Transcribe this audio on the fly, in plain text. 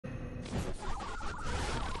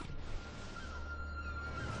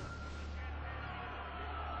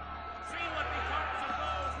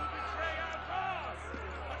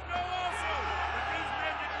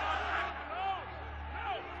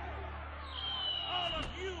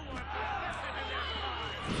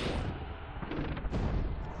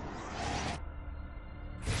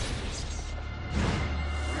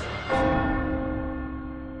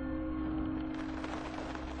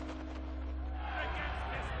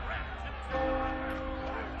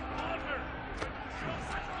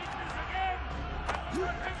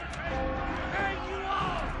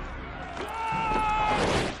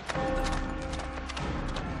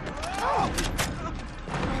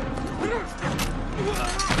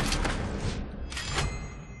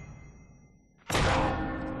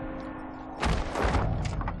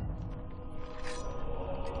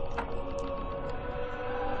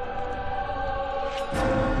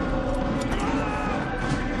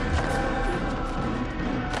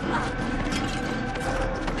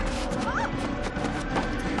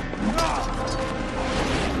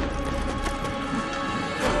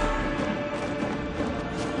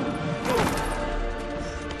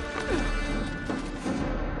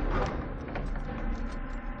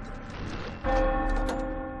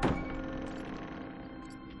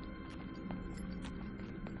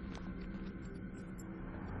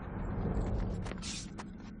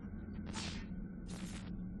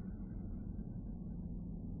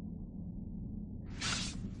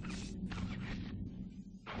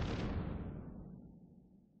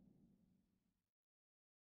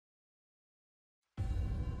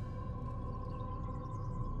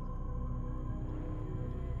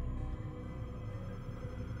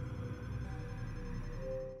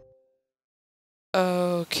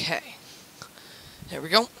Okay, there we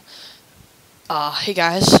go. Hey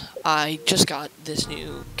guys, I just got this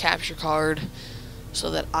new capture card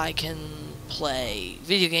so that I can play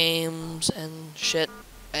video games and shit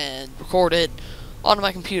and record it onto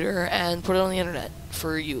my computer and put it on the internet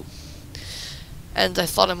for you. And I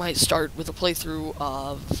thought I might start with a playthrough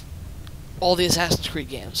of all the Assassin's Creed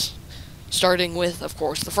games, starting with, of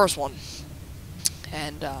course, the first one.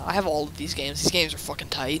 And I have all of these games. These games are fucking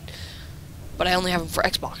tight. But I only have them for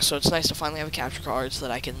Xbox, so it's nice to finally have a capture card so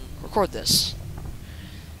that I can record this.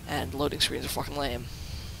 And loading screens are fucking lame.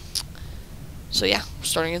 So yeah,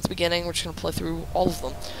 starting at the beginning, we're just going to play through all of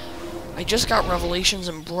them. I just got Revelations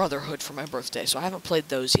and Brotherhood for my birthday, so I haven't played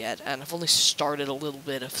those yet, and I've only started a little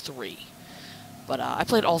bit of 3. But I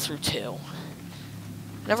played all through 2.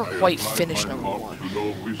 Never quite finished number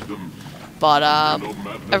 1. But I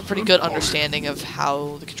have a pretty good understanding of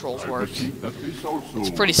how the controls work. It's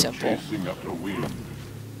pretty simple.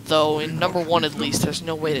 Though in number 1 at least, there's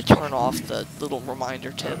no way to turn off the little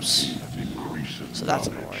reminder tips. So that's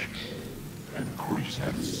annoying.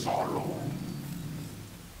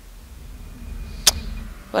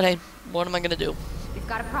 But hey, what am I gonna do? We've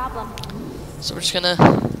got a problem. So we're just gonna...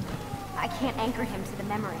 I can't anchor him to the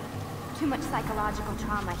memory. Too much psychological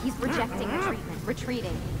trauma. He's rejecting the treatment,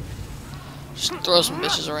 retreating. Just throw some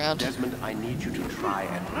bitches around. Desmond, I need you to try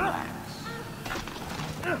and relax.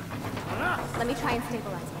 Let me try and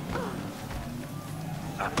stabilize him.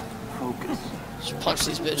 Focus. Just punch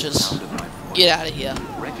these bitches. Get out of here.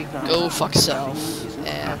 Go fuck yourself.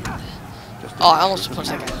 And... oh, I almost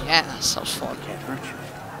punched that guy in the ass. That was fun. Can't hurt you.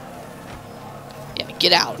 Yeah,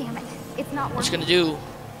 get out. Damn it. It's not What you working. gonna do?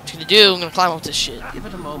 What you gonna do? I'm gonna climb up this shit. Give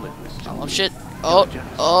it a moment, Mr. Climb up shit. Oh,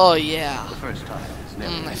 oh yeah. The first time is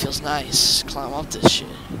never. That feels nice. Climb up this shit.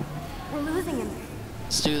 We're losing him.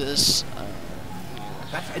 Let's do this.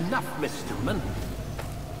 That's enough, Miss Stillman.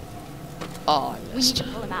 Oh, I We need missed. to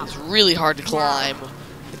pull him out. It's really hard to climb.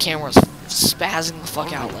 The camera's spazzing the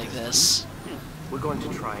fuck out like this. We're going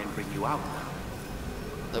to try and bring you out now.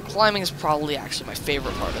 The climbing is probably actually my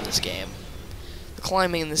favorite part of this game. The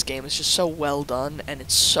climbing in this game is just so well done, and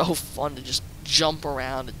it's so fun to just jump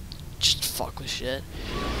around and just fuck with shit.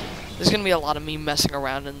 There's gonna be a lot of me messing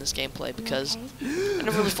around in this gameplay because I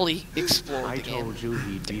never really fully explored I the game. told you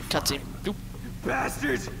he'd be Cutscene. fine. Doop.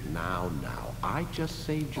 Bastards! Now, I just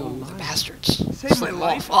saved your Oh, the life. bastards. Saved Flip my them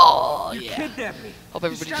life? off. Oh, You yeah. kidnapped me. Hope You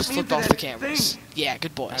everybody strapped just me flipped into off the that cameras. thing. Yeah,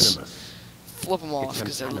 good boys. Animus. Flip them off It's an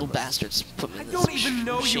because they're little animus. bastards. Put me I in this don't even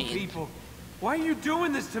know machine. you people. Why are you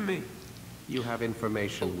doing this to me? You have Oh,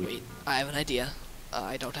 information we wait, I have an idea.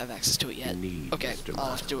 I don't have access to it yet. need, Okay, Mr. I'll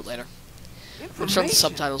have to do it later. I'm turn the Information?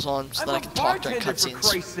 subtitles on so I'm that I a can talk during bartender, for cutscenes.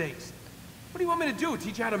 Christ's sakes. What do you want me to do?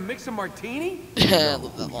 Teach you how to mix a martini? I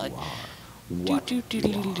love that line. What Do, do,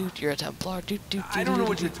 do, do, do, do. You're a Templar. Do, do, do, I don't know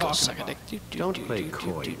what do, you're do. talking Suck a about. dick. Do, do, Don't do, play do,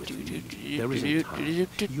 coy do, with do, me. do, do, There do, isn't do, time. do,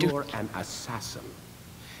 do, do. You're an assassin.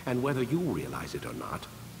 And whether you realize it or not,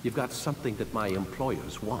 you've got something that my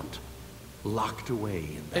employers want. Locked away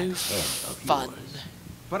in that Oof, head of fun. yours.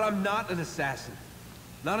 But I'm not an assassin.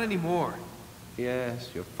 Not anymore. Yes,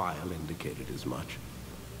 your file indicated as much.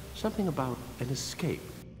 Something about an escape.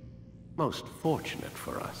 Most fortunate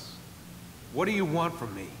for us. What do you want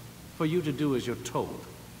from me? For you to do as you're told.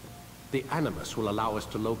 The Animus will allow us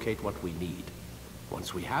to locate what we need.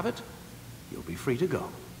 Once we have it, you'll be free to go.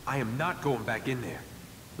 I am not going back in there.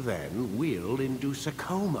 Then we'll induce a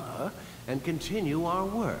coma and continue our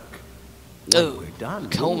work. Oh, When we're done,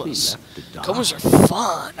 comas. we'll be left to die. Comas are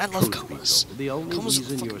fun. I love Truth be comas. told, the only Comas are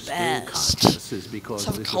reason the you're fucking still best. conscious is because Let's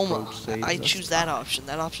have a this coma. approach saves I us choose that time. option.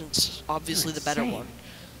 That option's obviously the better Insane. one.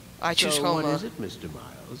 I choose So coma. what is it, Mr.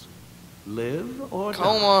 Miles? Live or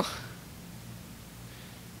Coma. die?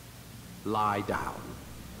 Lie down.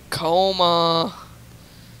 Coma.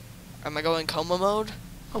 Am I going coma mode?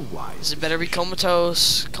 A wise Does it better be decision.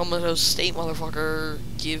 comatose? Comatose state, motherfucker.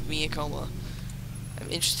 Give me a coma.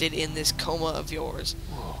 I'm interested in this coma of yours.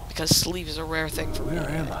 Whoa. Because sleep is a rare thing for me. Where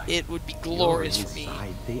am I? It would be glorious You're for me.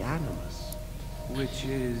 inside the Animus. Which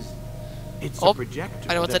is... It's Oh, a projector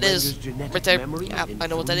I know what that is. renders genetic Right there. memory Yeah, in I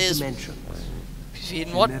know what that 3 is. dimensions.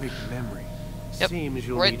 Feeding what? genetic memory. Yep. Seems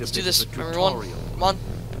you'll Right, need a let's do bit this. of a Everyone, tutorial. come on.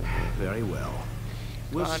 Very well.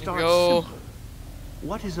 We'll Come on, start go. simple.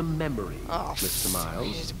 What is a memory, Oh, Mr.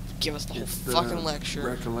 Miles? Give us the whole It's fucking lecture.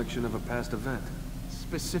 recollection of a past event.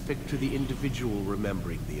 Specific to the individual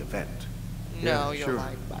remembering the event. No, Yeah, you're sure.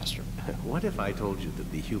 lying, bastard. What if I told you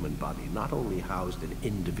that the human body not only housed an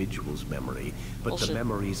individual's memory, but Bullshit. the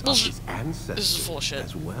memories Bullshit. of his ancestors This is bullshit.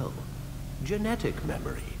 as well? Genetic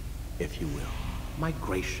memory, if you will.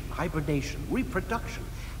 Migration, hibernation, reproduction.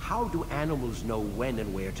 How do animals know when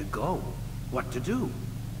and where to go? What to do?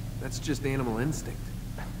 That's just animal instinct.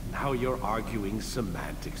 Now you're arguing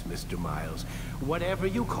semantics, Mr. Miles. Whatever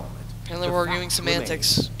you call it. Apparently the we're arguing fact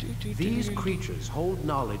semantics. remains. These creatures hold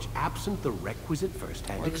knowledge absent the requisite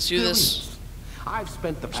first-hand Well, let's do this. experience. I've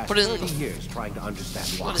spent the past put it in 30 the- years trying to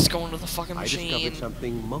understand why. Let us go into the fucking I machine. discovered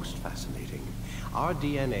something most fascinating. Our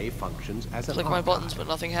DNA functions as an Click my archive. buttons, but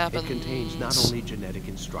nothing happens. It contains not only genetic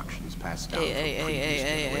instructions passed down Hey, from hey, hey, previous hey, hey,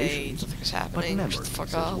 hey, generations, nothing's but happening. memories Shut the fuck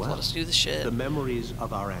as up. well. Let us do the shit. The memories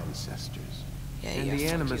of our ancestors. Yeah, And yeah, the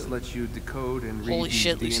fuck Animus you. lets you decode and read Holy these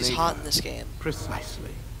shit, DNA Lucy's hot in files. this game. Precisely.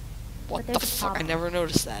 What But the there's a fuck? I problem. never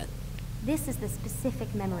noticed that. This is the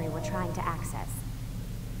specific memory we're trying to access.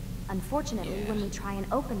 Unfortunately, Yeah. when we try and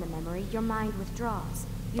open the memory, your mind withdraws.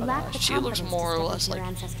 You But, lack the she looks confidence more or to less step into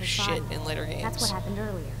like your ancestor's shit body. in later games. That's what happened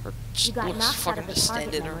earlier. Her You got looks knocked out fucking of the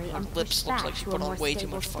target distended. memory Her and lips pushed look back like she to a put on more way too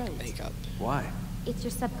stable much fucking state. makeup. Why? It's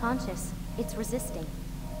your subconscious. It's resisting.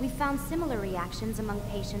 We found similar reactions among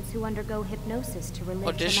patients who undergo hypnosis to relive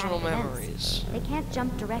Additional traumatic memories. events. They can't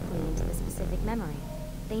jump directly into the specific memory.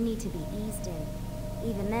 They need to be eased in.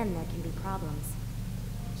 Even then, there can be problems.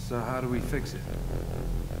 So how do we fix it?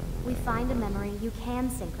 We find a memory you can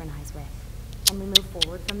synchronize with, and we move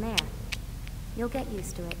forward from there. You'll get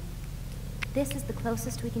used to it. This is the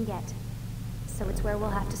closest we can get, so it's where we'll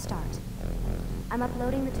have to start. I'm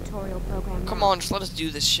uploading the tutorial program Come now. on, just let us do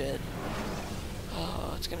this shit.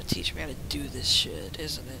 Oh, it's gonna teach me how to do this shit,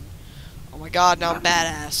 isn't it? Oh my god, now I'm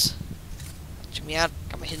badass. Check me out,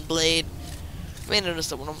 got my hidden blade. You may notice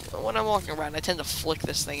that when I'm walking around, I tend to flick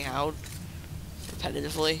this thing out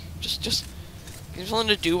repetitively. Just give me something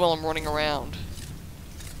to do while I'm running around.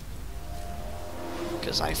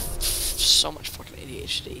 Because I have so much fucking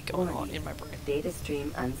ADHD going on in my brain. Data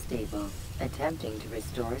stream unstable. Attempting to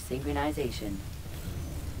restore synchronization.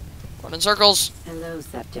 Run in circles. Hello,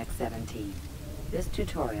 Subject 17. This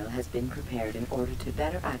tutorial has been prepared in order to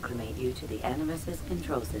better acclimate you to the Animus's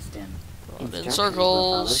control system. Run in Instructions will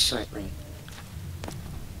follow circles. shortly.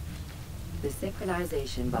 The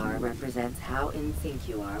synchronization bar represents how in sync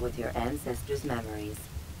you are with your ancestors' memories.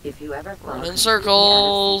 If you ever fall Run in completely out of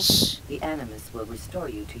circles. sync, the Animus will restore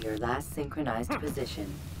you to your last synchronized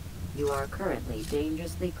position. You are currently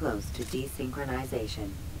dangerously close to desynchronization.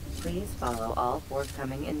 Please follow all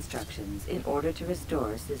forthcoming instructions in order to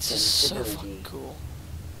restore system This is so stability. fucking cool.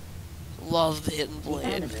 Love the hidden The blade.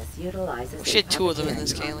 Animus utilizes We should a two of them in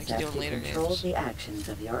this puppeteering game like you do in concept to later control games. the actions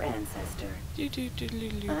of your ancestor.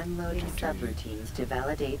 I'm loading Perfect subroutines to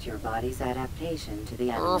validate your body's adaptation to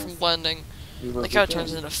the Animus. blending. We will Like how it begin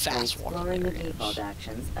turns into by fast walking exploring later the default games.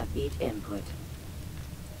 actions of each input.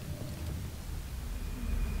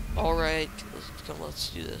 Alright, let's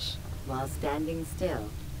do this. While standing still,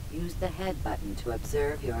 use the head button to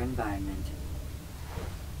observe your environment.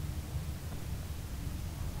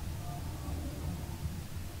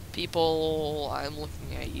 People, I'm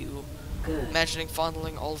looking at you, Good. imagining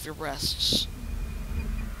fondling all of your breasts.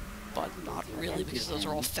 But not Use your really, empty because those are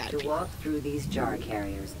all hands fat to people. walk through these jar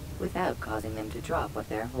carriers without causing them to drop what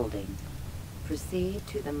they're holding. Proceed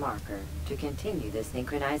to the marker to continue the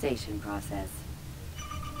synchronization process.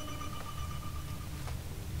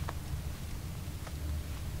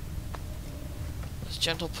 Let's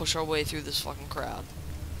gentle push our way through this fucking crowd.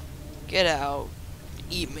 Get out.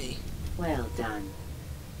 Eat me. Well done.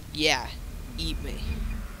 Yeah. Eat me.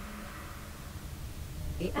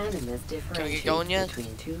 The Animus differentiates going yet?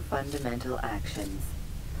 between two fundamental actions.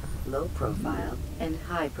 Low profile and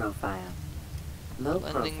high profile. Low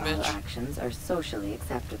Blending, profile bitch. actions are socially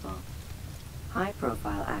acceptable. High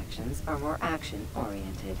profile actions are more action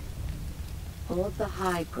oriented. Hold the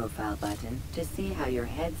high profile button to see how your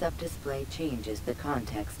heads-up display changes the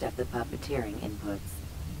context of the puppeteering inputs.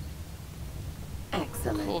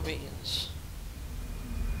 Excellent. Cool beans.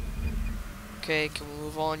 Okay, can we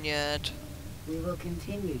move on yet? We will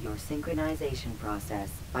continue your synchronization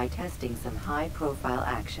process by testing some high-profile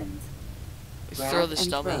actions. We Grab throw this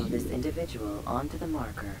and throw dummy. this individual onto the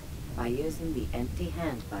marker by using the empty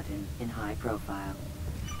hand button in high profile.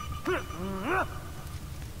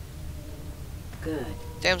 Good.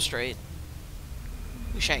 Damn straight.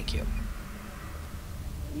 We shank you.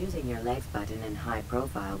 Using your legs button in high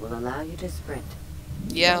profile will allow you to sprint.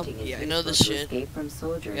 Yeah, Sprinting is yeah, I know useful this to shit. escape from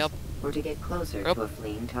soldiers Yep. or to get closer Yep. to a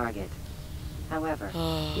fleeing target. However,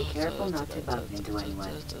 be careful not to bump into anyone,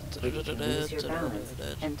 or you can lose your balance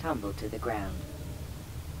and tumble to the ground.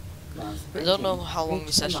 While I don't know sprinting, how long reach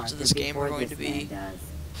the sessions marker of this game are before going to this be. man does.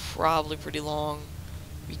 Probably pretty long,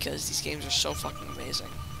 because these games are so fucking amazing.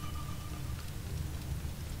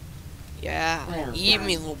 Yeah, Well eat done.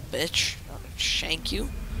 me, little bitch. I'll shank you.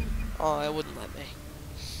 Oh, it wouldn't let me.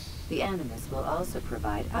 The Animus will also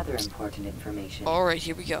provide other important information. Alright,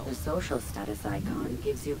 here we go. The social status icon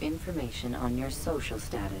gives you information on your social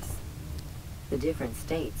status. The different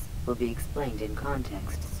states will be explained in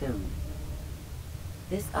context soon.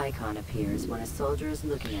 This icon appears when a soldier is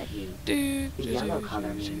looking at you. The yellow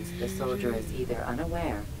color means the soldier is either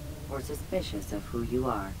unaware or suspicious of who you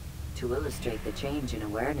are. To illustrate the change in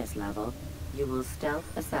awareness level, you will stealth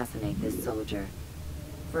assassinate this soldier.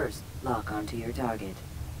 First, lock onto your target.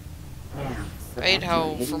 Now, I hate select how,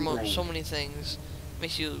 your hidden for blade. so many things,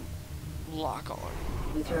 makes you lock on.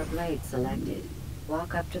 With your blade selected,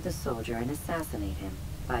 walk up to the soldier and assassinate him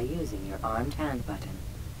by using your armed hand button.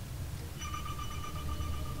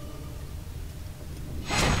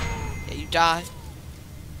 Yeah, you die.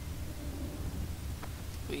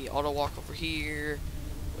 We auto walk over here.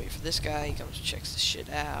 Wait for this guy. He comes and checks this shit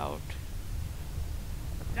out.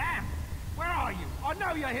 Damn! Where are you? I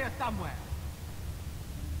know you're here somewhere.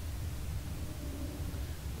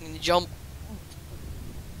 I'm gonna jump.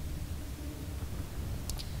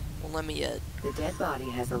 Won't let me yet. The dead body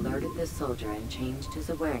has alerted the soldier and changed his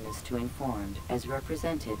awareness to informed, as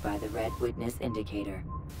represented by the red witness indicator.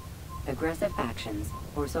 Aggressive actions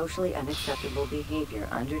or socially unacceptable behavior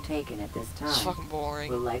undertaken at this It's time fucking boring.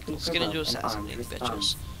 will likely Let's get into provoke an armed assassinating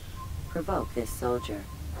response. bitches. Provoke this soldier.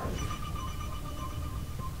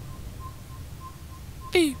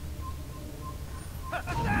 Beep.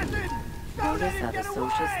 Assassin! Don't let Notice him how the get social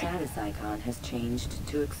away! status icon has changed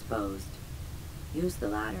to exposed. Use the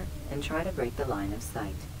latter and try to break the line of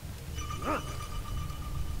sight.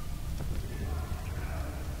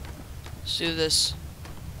 Let's do this.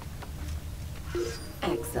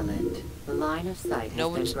 Excellent. The line of sight Know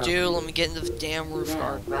has what been to broken. do. Let me get into the damn roof Now,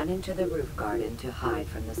 guard. run into the roof garden to hide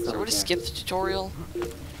from the Is there a soldier. way to skip the tutorial?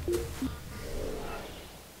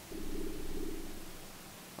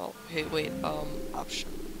 Oh, hey, wait,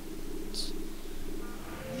 options.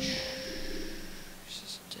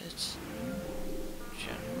 Resistance.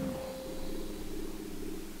 General.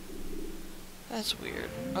 That's weird.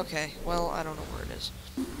 Okay, well, I don't know where it is.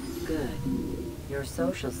 Good. Your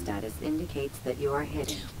social status indicates that you are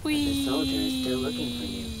hidden, but the soldier is still looking for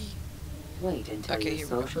you. Wait until Okay, your here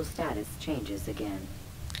we go. social status changes again.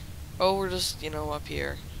 Oh, we're just, up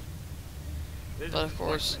here. But of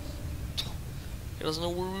course, he doesn't know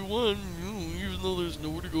where we went. Even though there's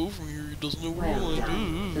nowhere to go from here, he doesn't know where Well we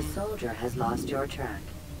done. The went. soldier has lost your track.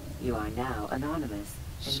 You are now anonymous,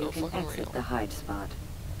 and So you can fucking exit real. the hide spot.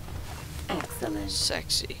 Excellent.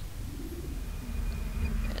 Sexy.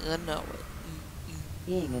 And then know it.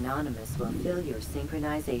 Being anonymous will fill your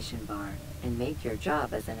synchronization bar and make your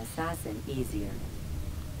job as an assassin easier.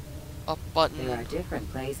 Up button. There are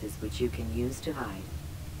different places which you can use to hide.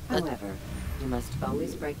 But- However, you must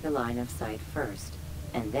always break the line of sight first,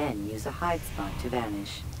 and then use a hide spot to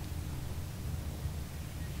vanish.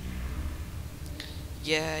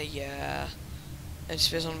 Yeah. And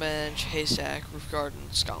space on bench, haystack, roof garden,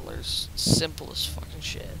 scholars. Simplest fucking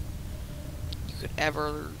shit you could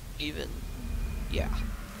ever even. Yeah.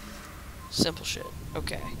 Simple shit.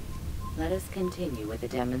 Okay. Let us continue with the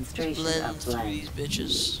demonstration Blend of through blend. these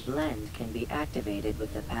bitches. Blend can be activated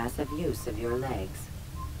with the passive use of your legs.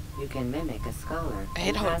 You can mimic a scholar I hate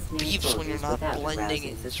and how it pass near beeps when you're soldiers not without blending arousing in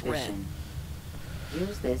its suspicion.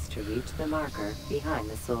 Use this to reach the marker behind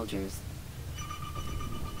the soldiers.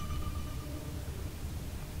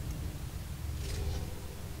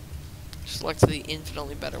 Select the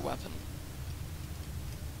infinitely better weapon.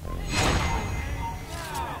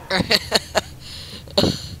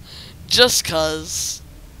 Just cause.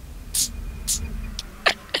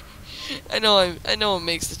 I know it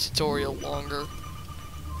makes the tutorial longer,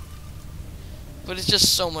 but it's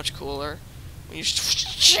just so much cooler when you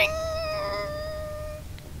just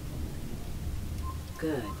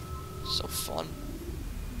Good. so fun.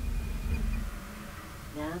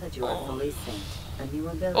 Now that you are fully synced, a new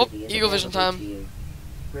Oh, ability is Eagle Vision available time. to you.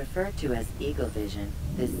 Referred to as Eagle Vision,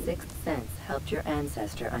 this sixth sense helped your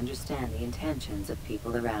ancestor understand the intentions of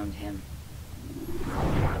people around him.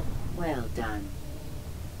 Well done.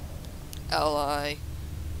 Ally,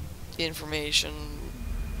 information,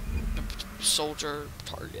 soldier,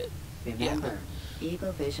 target. Remember,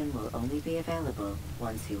 Eagle Vision will only be available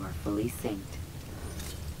once you are fully synced.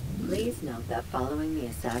 Please note that following the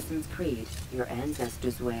Assassin's Creed, your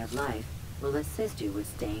ancestor's way of life will assist you with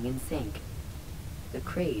staying in sync. The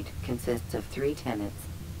creed consists of 3 tenets.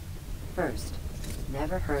 First,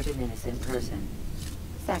 never hurt an innocent person.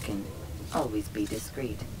 Second, always be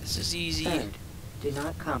discreet. This is easy. Third, do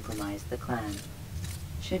not compromise the clan.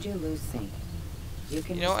 Should you lose sync, you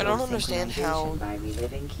can You know, I don't restore understand how synchronization by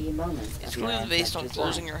reliving key moments it's of your really based on ancestor's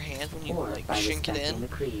closing life, your hand when you or like by shink it respecting in, the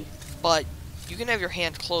creed. but you can have your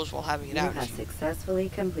hand closed while having it You out. have successfully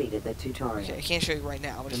completed the tutorial. Okay, I can't show you right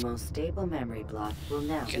now, but The if most stable memory block will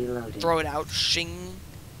now you be can loaded. throw it out, shing,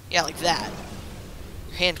 yeah, like that.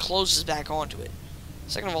 Your hand closes back onto it.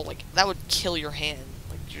 Second of all, like that would kill your hand.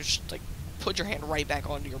 Like you just like put your hand right back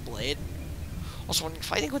onto your blade. Also, when you're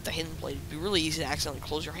fighting with the hidden blade, it'd be really easy to accidentally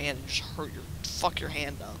close your hand and just fuck your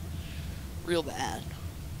hand up, real bad.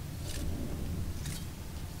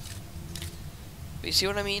 But you see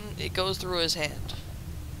what I mean? It goes through his hand.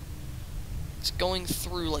 It's going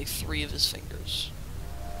through like 3 of his fingers.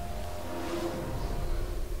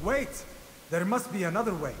 Wait! There must be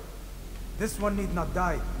another way. This one need not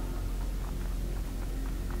die.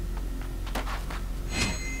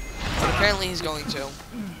 But apparently he's going to.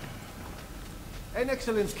 An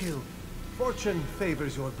excellent skill. Fortune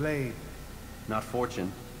favors your blade. Not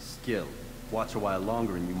fortune, skill. Watch a while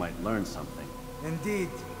longer and you might learn something. Indeed.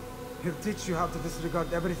 He'll teach you how to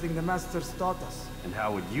disregard everything the Masters taught us. And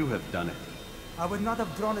how would you have done it? I would not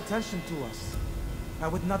have drawn attention to us. I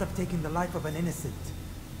would not have taken the life of an innocent.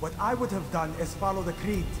 What I would have done is follow the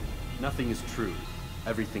creed. Nothing is true.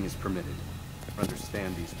 Everything is permitted.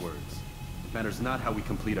 Understand these words. It matters not how we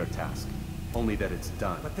complete our task, only that it's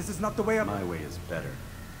done. But this is not the way of... My way is better.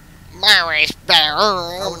 My way's better.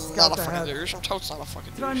 would I'm scout not a ahead. fucking douche. I'm totes not a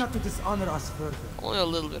fucking Try douche. not to dishonor us further. Only a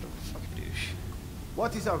little bit of a fucking douche.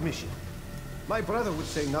 What is our mission? My brother would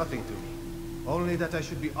say nothing to me. Only that I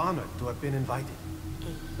should be honored to have been invited.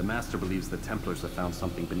 The Master believes the Templars have found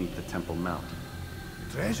something beneath the Temple Mount.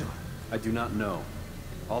 Treasure? I do not know.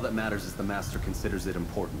 All that matters is the Master considers it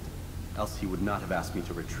important. Else he would not have asked me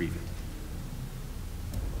to retrieve it.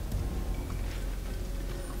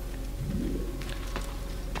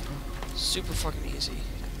 Super fucking easy.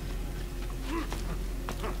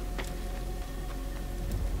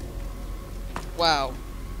 Wow.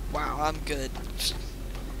 Wow, I'm good.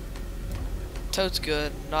 Toad's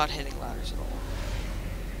good, not hitting ladders at all.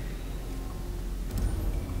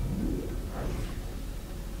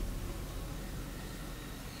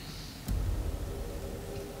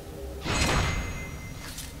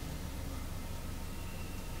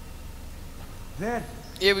 There.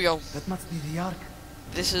 Here we go. That must be the Ark.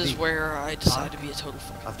 This is where I decide to be a total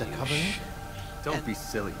fucking Of the douche. Covenant? Don't And- be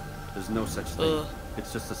silly. There's no such thing. Ugh.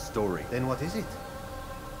 It's just a story. Then what is it?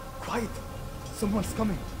 Quiet. Someone's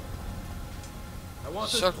coming. I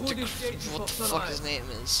want us Cirque through du this gate what before the fuck sunrise. his name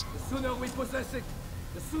is. The sooner we possess it,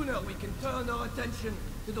 the sooner we can turn our attention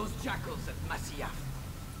to those jackals at Masyaf.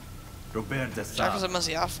 Robert de Jackals Sable. at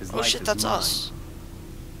Masyaf. His Oh life shit, is that's mine. us.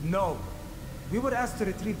 No. We were asked to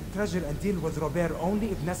retrieve the treasure and deal with Robert only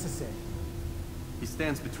if necessary. He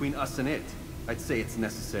stands between us and it. I'd say it's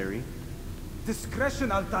necessary.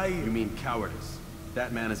 Discretion, Altair. You mean cowardice.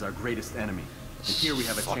 That man is our greatest enemy. And here we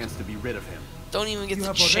have a Fuck. chance to be rid of him. Don't even get You the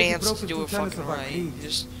have already chance to broken do two it tenets fucking of our right. creed. You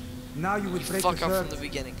just Now you you would break fuck the up third. from the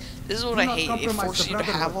beginning. This is what Do I not hate. It compromise forces the you to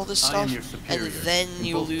have brotherhood. all this I stuff, am your superior. and then in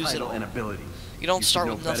you both lose it title all. and ability. You don't should start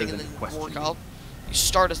know with better nothing and than to then question work me. up. You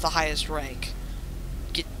start at the highest rank.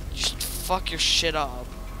 Just fuck your shit up.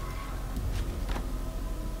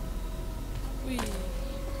 Whee.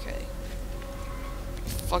 Okay.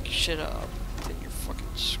 Fuck your shit up, then you're fucking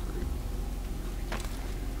screwed.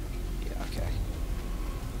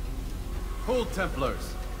 Hold,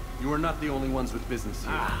 Templars. You are not the only ones with business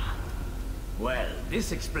here. Ah. Well,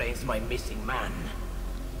 this explains my missing man.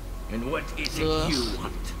 And what is it Ugh. you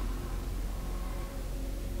want?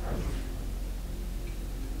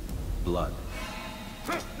 Blood.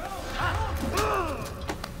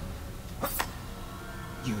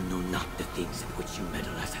 You know not the things in which you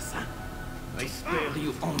meddle, assassin. I spare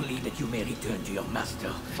you only that you may return to your master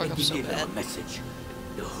Fuck, and I'm so deliver a bad. message.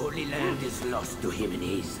 The Holy Land is lost to him and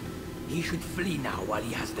his. He should flee now while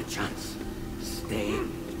he has the chance. Stay,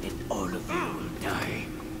 and all of you will die.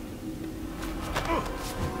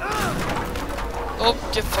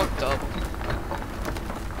 Oh, get fucked up.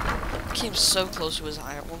 Came so close to his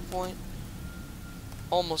eye at one point.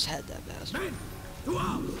 Almost had that bastard. Men, to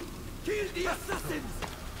arms! Kill the assassins!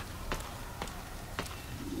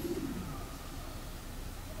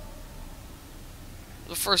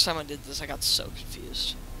 The first time I did this, I got so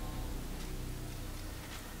confused.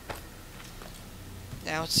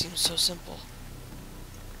 Now it seems so simple.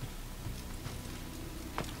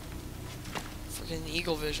 Freaking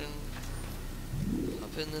eagle vision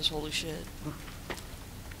up in this holy shit.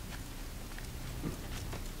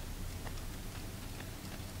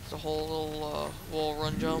 The whole little wall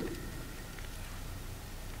run jump.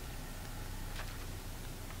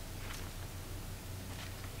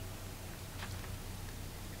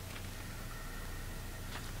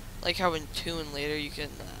 Like how in 2 and later you can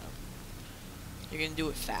do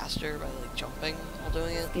it faster by like jumping while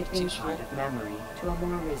doing it. Skipping Seems cool. part of memory to a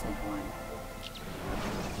more recent one.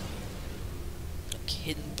 Like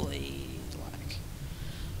hidden blade, like.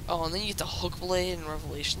 Oh, and then you get the hook blade in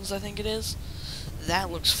Revelations, I think it is.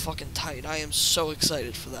 That looks fucking tight. I am so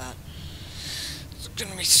excited for that. It's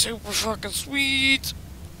gonna be super fucking sweet.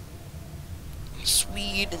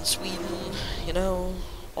 Sweet and Sweden, you know,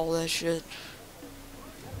 all that shit.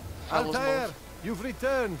 I love Altair, both. you've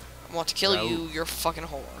returned. I want to kill Raoul. you, you're fucking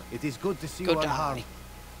whore. It is good to see Go you die. unharmed.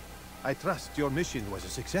 I trust your mission was a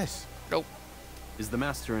success. Nope. Is the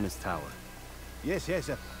Master in his tower? Yes, yes,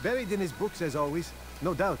 buried in his books as always.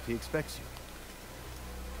 No doubt he expects you.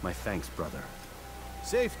 My thanks, brother.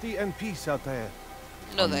 Safety and peace, Altair.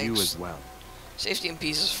 No On thanks. you as well. Safety and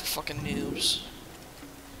peace is for fucking noobs.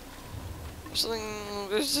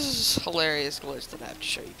 There's this hilarious glitch that I have to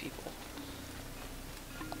show you people.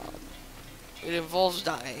 It involves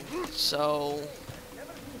dying, so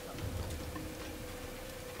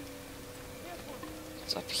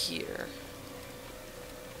it's up here.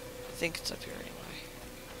 I think it's up here anyway.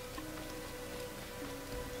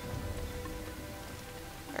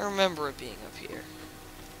 I remember it being up here.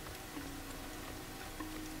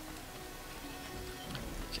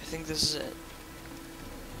 Okay, I think this is it.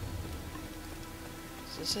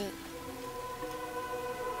 Is this it?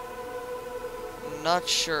 I'm not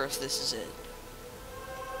sure if this is it.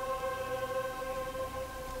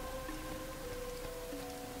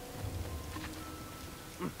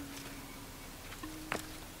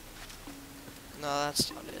 No,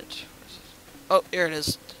 that's not it. Where is it? Oh, here it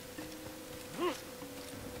is.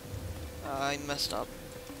 I messed up.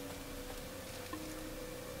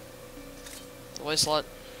 The way slot.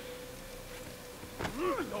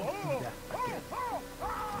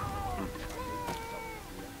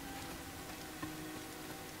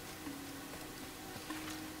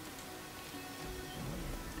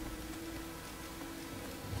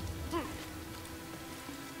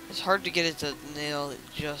 It's hard to get it to nail it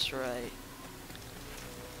just right.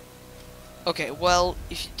 Okay, well,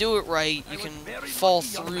 if you do it right, you can fall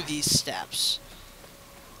through these steps.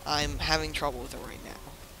 I'm having trouble with it right now.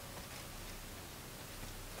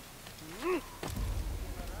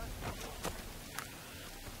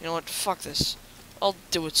 You know what? Fuck this. I'll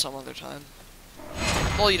do it some other time.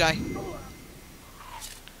 Well, you die.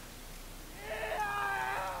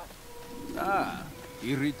 Ah,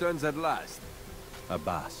 he returns at last.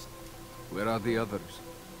 Abbas. Where are the others?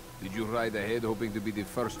 Did you ride ahead hoping to be the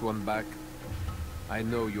first one back? I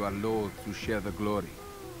know you are loath to share the glory.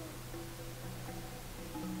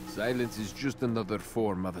 Silence is just another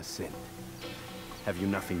form of a sin. Have you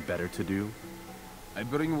nothing better to do? I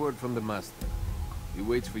bring word from the Master. He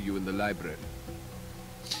waits for you in the library.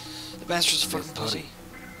 The Master's a fucking Yes, pussy. hurry.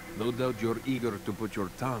 No doubt you're eager to put your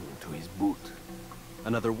tongue to his boot.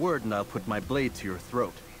 Another word and I'll put my blade to your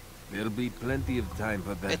throat. There'll be plenty of time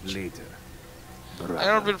for that Bitch. later. I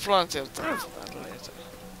don't been plenty of time for that later.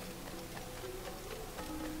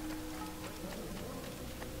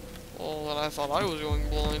 Well, then I thought I was going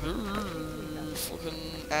blind.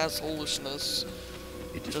 Fucking assholishness.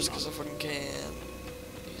 Just because I fucking can.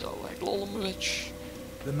 He's all like, lol, I'm a bitch.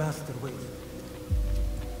 The Master waits.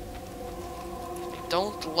 I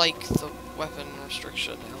don't like the weapon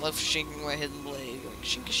restriction. I love shinking my hidden blade. Going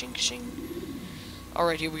shink, shink, shink.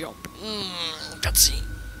 Alright, here we go. Cutscene.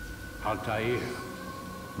 Altair,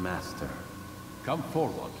 Master. come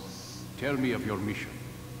forward. Tell me of your mission.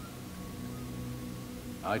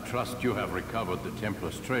 I trust you have recovered the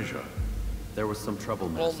Templar's treasure. There was some trouble,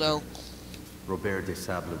 Well, Master. no. Robert de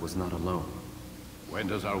Sable was not alone. When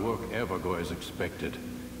does our work ever go as expected?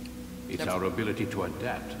 It's Never. our ability to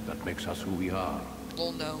adapt that makes us who we are.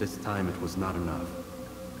 Well, no. This time it was not enough.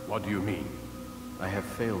 What do you mean? I have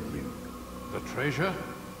failed you. The treasure?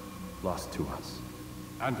 Lost to us.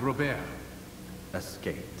 And Robert?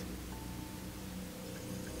 Escaped.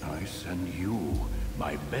 I send you,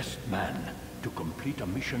 my best man, to complete a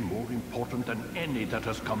mission more important than any that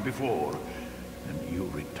has come before. And you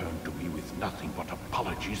return to me with nothing but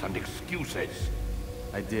apologies and excuses.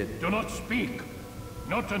 I did. Do not speak!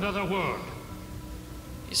 Not another word!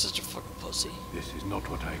 You're such a fucking pussy. This is not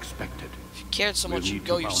what I expected. If you cared so We'll much, you'd need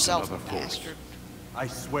go to mount yourself, another force. bastard. I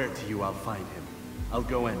swear to you I'll find him. I'll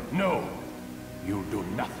go in. No! You'll do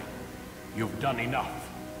nothing. You've done enough.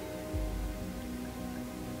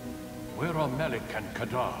 Where are Malik and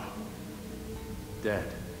Kadar? Dead.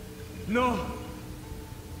 No.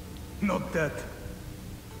 Not dead.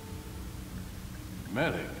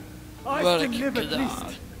 Malik? I Malik still live at Kadar.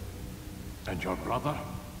 least. And your brother?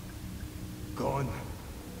 Gone.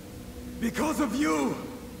 Because of you!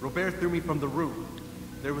 Robert threw me from the roof.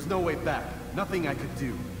 There was no way back. Nothing I could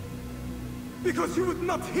do. Because you would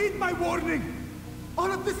not heed my warning!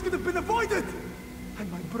 All of this could have been avoided!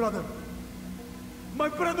 And my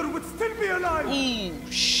brother would still be alive!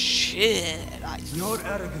 Ooh, shit. Your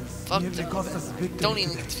arrogance Fuck nearly that. cost us victory Don't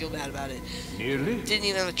even today. get to feel bad about it. Nearly? Didn't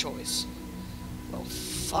even have a choice. Well,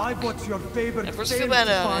 fuck. I bought your favor At first, failed feel bad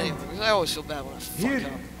to about find. anything, because I always feel bad when I fuck Here.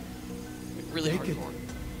 up. Really Take it. hardcore.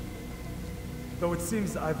 Though it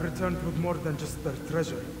seems I've returned with more than just their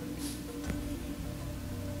treasure.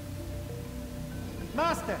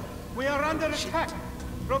 Master, we are under attack.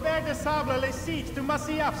 Robert de Sable lays siege to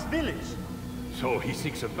Masyaf's village. So he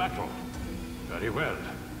seeks a battle. Very well.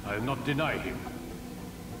 I'll not deny him.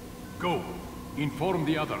 Go. Inform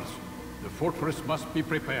the others. The fortress must be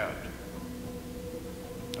prepared.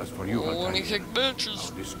 As for you, Oh, when he Altair, kick benches,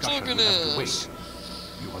 our discussion fucking will have to ass. wait.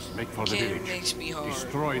 You must make for the Game village. makes me hard.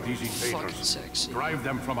 Destroy these Fucking invaders. sexy. Drive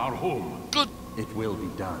them from our home. Good, It will be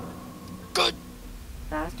done. good.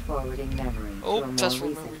 Fast forwarding memory Oh, to a more fast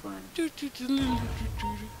forward recent memory. one. Do, do, do, do, do, do,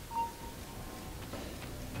 do.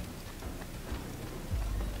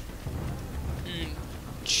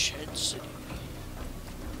 Intensity.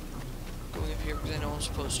 Going up here because I know I'm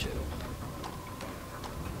supposed to.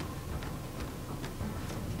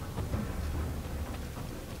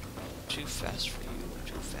 Too fast for you,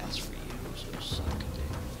 too fast for you, so suck a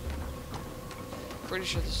dick. Pretty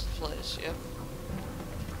sure this is the place, yep.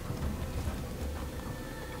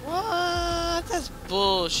 What? That's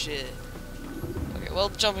bullshit. Okay, well,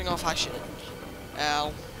 jumping off high shit.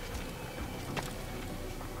 Ow.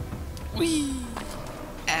 Whee!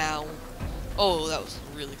 Ow. Oh, that was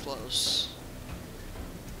really close.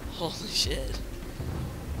 Holy shit.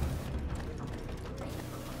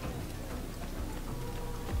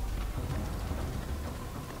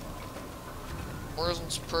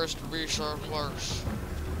 Wasn't supposed to be so close.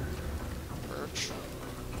 Birch.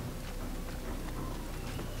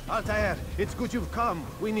 Altair, it's good you've come.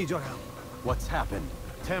 We need your help. What's happened?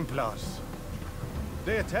 Templars.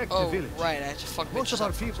 They attacked the Oh, village. right, I had to fuck Most bitches of our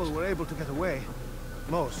up people first. were able to get away.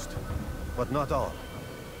 Most. But not all.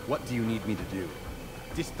 What do you need me to do?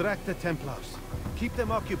 Distract the Templars. Keep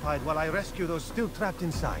them occupied while I rescue those still trapped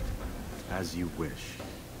inside. As you wish.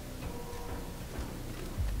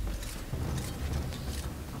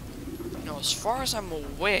 No, as far as I'm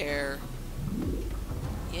aware...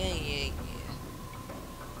 Yeah.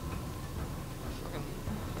 Fucking...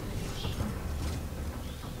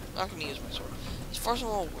 Not gonna use my sword. As far as I'm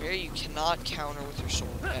aware, you cannot counter with your sword,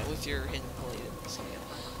 with your hidden blade in this game.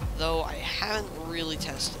 Though I haven't really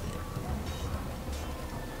tested it.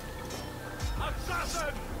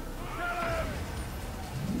 Assassin! Kill him!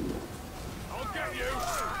 I'll get you!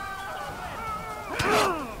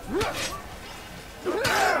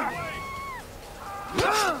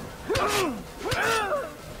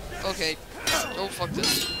 Okay. Oh, fuck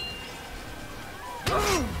this.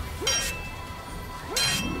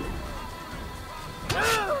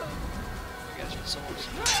 I guess with someone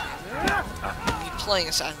I'm playing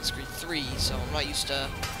Assassin's Creed 3, so I'm not used to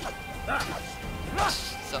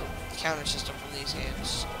the counter system from these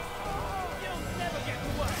games.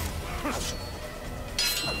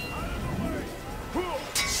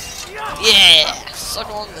 Yeah! Suck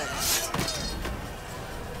on that.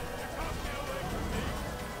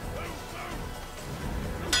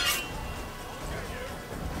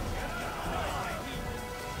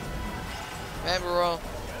 Hey, bro.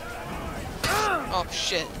 Oh,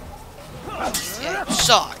 shit. Yeah, you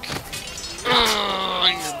suck.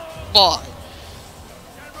 Your butt.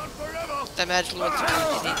 That magically went through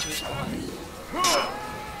and into his body.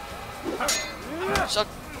 Suck.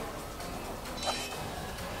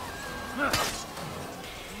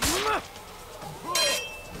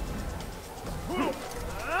 You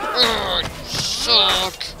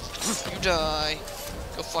suck. You die.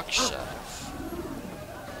 Go fuck yourself.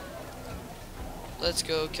 Let's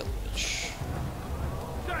go kill the bitch.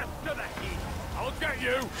 I'll get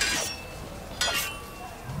you!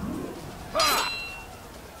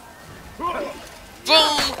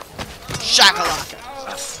 Boom! Shakalaka.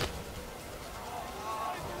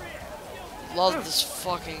 Love this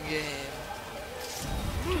fucking game.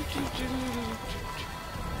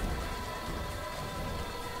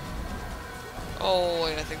 Oh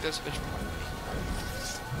wait, I think there's a bitch behind me.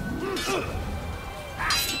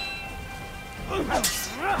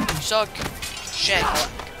 Suck. Shankalank.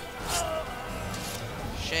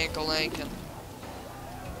 Shankalankin.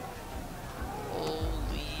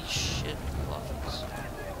 Holy shit, muffins.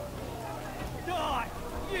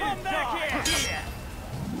 Come back here!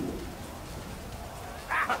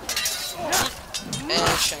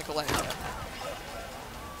 And Shankalankin.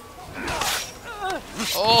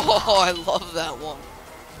 Oh, I love that one.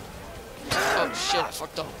 Oh shit, I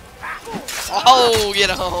fucked up. Oh, get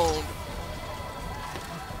owned.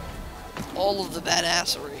 All of the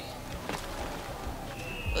badassery.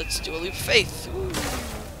 Let's do a leap of faith. Ooh.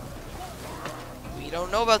 We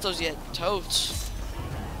don't know about those yet. Totes.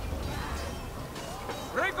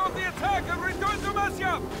 Break off the attack and return to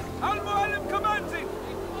Masyaf! Al-Mualim commands it!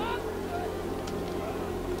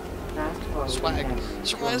 Swag.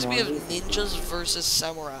 This reminds me of ninjas versus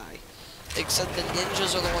samurai. Except the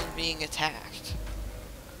ninjas are the one being attacked.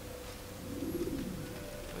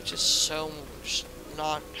 Which is so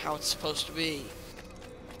not how it's supposed to be.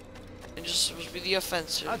 Ninjas are supposed to be the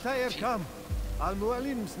offensive. Altair, come.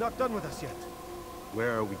 Al-Mualim's not done with us yet.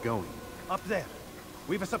 Where are we going? Up there.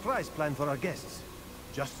 We've a surprise plan for our guests.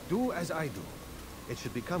 Just do as I do. It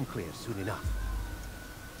should become clear soon enough.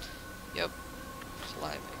 Yep.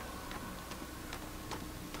 Climbing.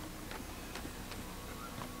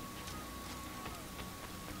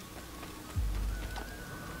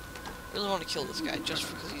 I really want to kill this guy just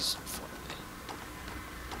because he's in front of me.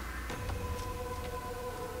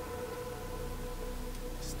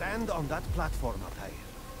 Stand on that platform, Altair.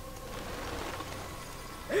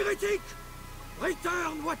 Heretic!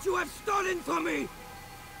 Return what you have stolen from me!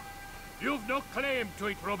 You've no claim to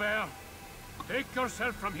it, Robert. Take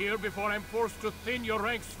yourself from here before I'm forced to thin your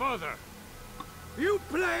ranks further. You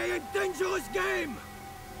play a dangerous game!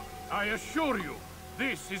 I assure you,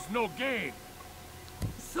 this is no game.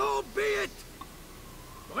 So be it!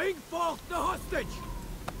 Bring forth the hostage!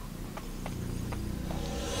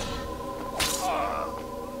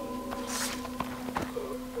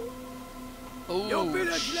 Oh, your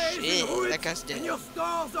village lays in shit, ruins, that guy's dead. and your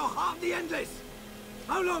stores are hardly endless.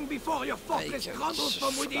 How long before your fortress crumbles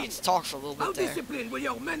from within? Let's talk for a little bit How there. disciplined will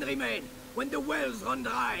your men remain when the wells run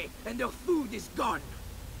dry and their food is gone?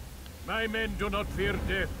 My men do not fear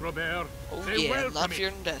death, Robert. Oh they yeah, welcome not it,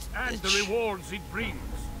 fearing death, and bitch. the rewards it brings.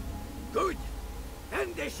 Good.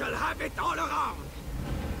 And they shall have it all around.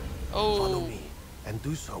 Follow Oh, me, and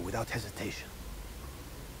do so without hesitation.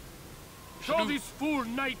 Show this fool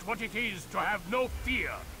knight what it is to have no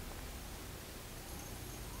fear.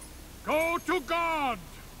 Go to God!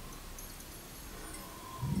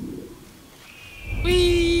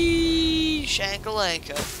 wee,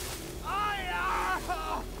 Shankalanka.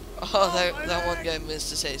 Oh, that one guy missed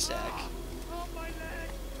his haystack.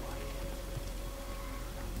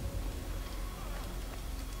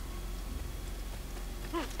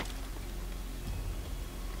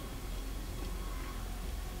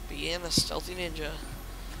 Being a stealthy ninja.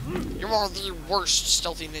 You're one of the worst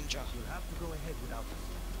stealthy ninja. You'll have to go ahead without us.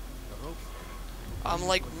 The ropes. I'm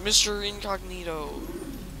like Mr. Incognito.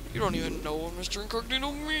 You don't even know what Mr.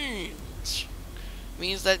 Incognito means.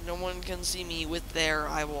 Means that no one can see me with their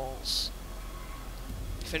eyeballs.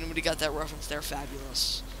 If anybody got that reference, they're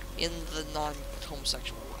fabulous. In the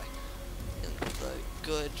non-homosexual way. In the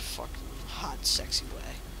good, fucking, hot, sexy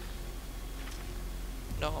way.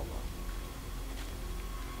 No homo.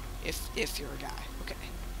 If you're a guy, okay.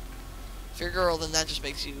 If you're a girl, then that just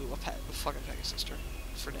makes you a fucking Peggy sister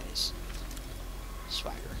for days.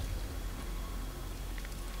 Swagger.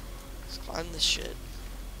 Let's climb this shit.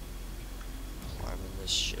 Climbing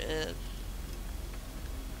this shit.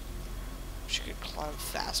 Wish you could climb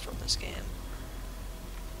faster in this game.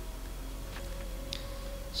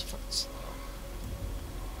 It's fucking slow.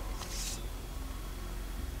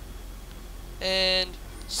 And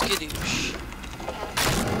skadoosh.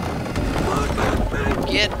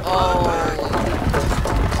 Get on.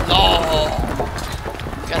 Oh.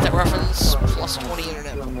 Got that reference? Plus 20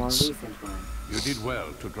 internet Your more points. recent one. You did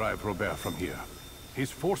well to drive Robert from here.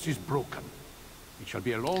 His force is broken. It shall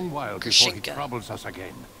be a long while before he Krishinka. troubles us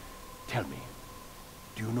again. Tell me,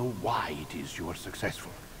 do you know why it is you were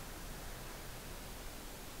successful?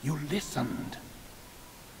 You listened.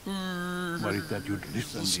 Were it that you'd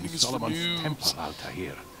listened in Solomon's temple,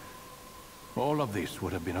 Altair, all of this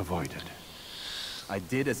would have been avoided. I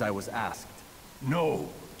did as I was asked. No,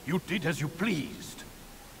 you did as you pleased.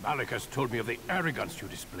 Malik has told me of the arrogance you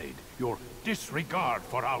displayed, your disregard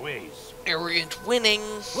for our ways. Arrogant winning.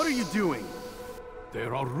 What are you doing?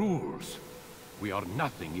 There are rules. We are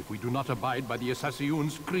nothing if we do not abide by the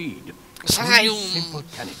Assassin's creed. Assassin. Simple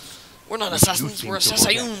tenets. We're not which you assassins, seem we're to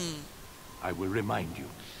forget. assassin. I will remind you.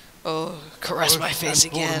 Oh, caress my First face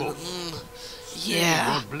and again. foremost, Stay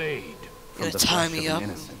Yeah. your blade. Gonna the tie flesh me of up, an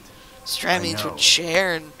innocent. strap me I into a know.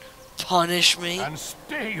 chair, and punish me. And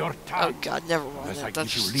stay your Oh tongue. god, never mind Unless I that.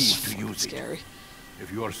 That's give you just leave to use it. scary.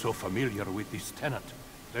 If you are so familiar with this tenet,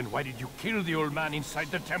 then why did you kill the old man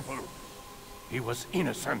inside the temple? He was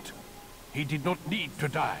innocent. He did not need to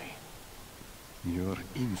die. Your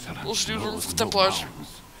insolence Those dudes were knows no Templars. bounds.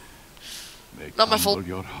 They Not my humble fault.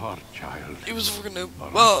 your heart, child. It was a fucking noob. Or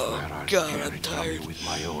I Oh, swear I'll God, tear I'm it from tired. you with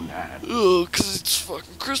my own hand. Ugh, cause it's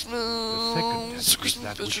fucking Christmas. The second tenet is Christmas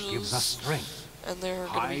that which gives us bitches. strength. And there are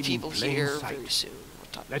gonna Hide be in people plain here sight. very soon.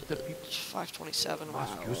 What time Let is the it? people It's 5:27. Wow.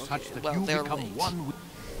 Ask you such Okay. that Well, you they're become late. one with...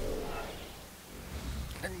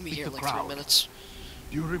 They're gonna be with here in the like 3 crowd. minutes.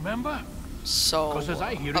 Do you remember? So Because as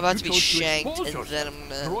I hear I'm about it, to you be chose shanked, expose and yourself, then I'm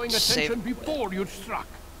gonna drawing save. attention before you struck.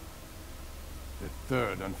 The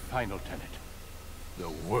third and final tenet. The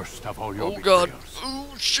worst of all your Oh god. betrayals. Oh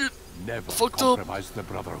shit. Never Fucked up. compromise the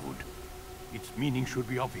Brotherhood. Its meaning should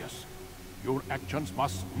be obvious. Your actions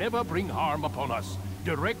must never bring harm upon us,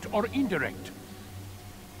 direct or indirect.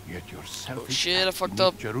 Yet your selfish shit, I act fucked beneath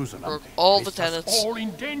up. Jerusalem Broke all the placed us tenets. all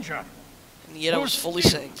in danger. And yet I was Worse fully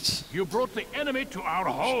still, synced. You brought the enemy to our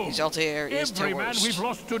home. He's Altair. He's the Every man worst. we've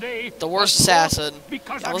lost today. The worst was lost assassin.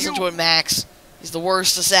 Because Yeah, of listen you. to it, Max. He's the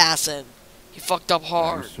worst assassin. He fucked up I'm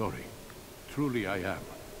hard. sorry. Truly I am.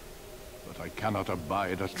 But I cannot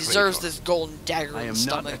abide a He traitor. deserves this golden dagger I in am the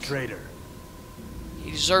not a stomach. traitor.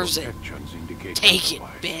 He deserves it. Actions indicate Take it,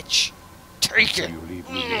 otherwise. bitch. Take So it. you leave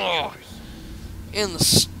me no Ugh. choice. In the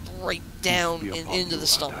straight down Be and upon into you, the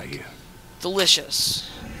stomach. Altair. Delicious.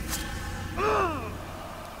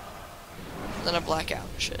 Then I black out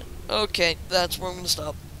and shit. Okay, that's where I'm gonna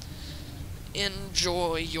stop.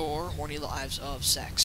 Enjoy your horny lives of sex.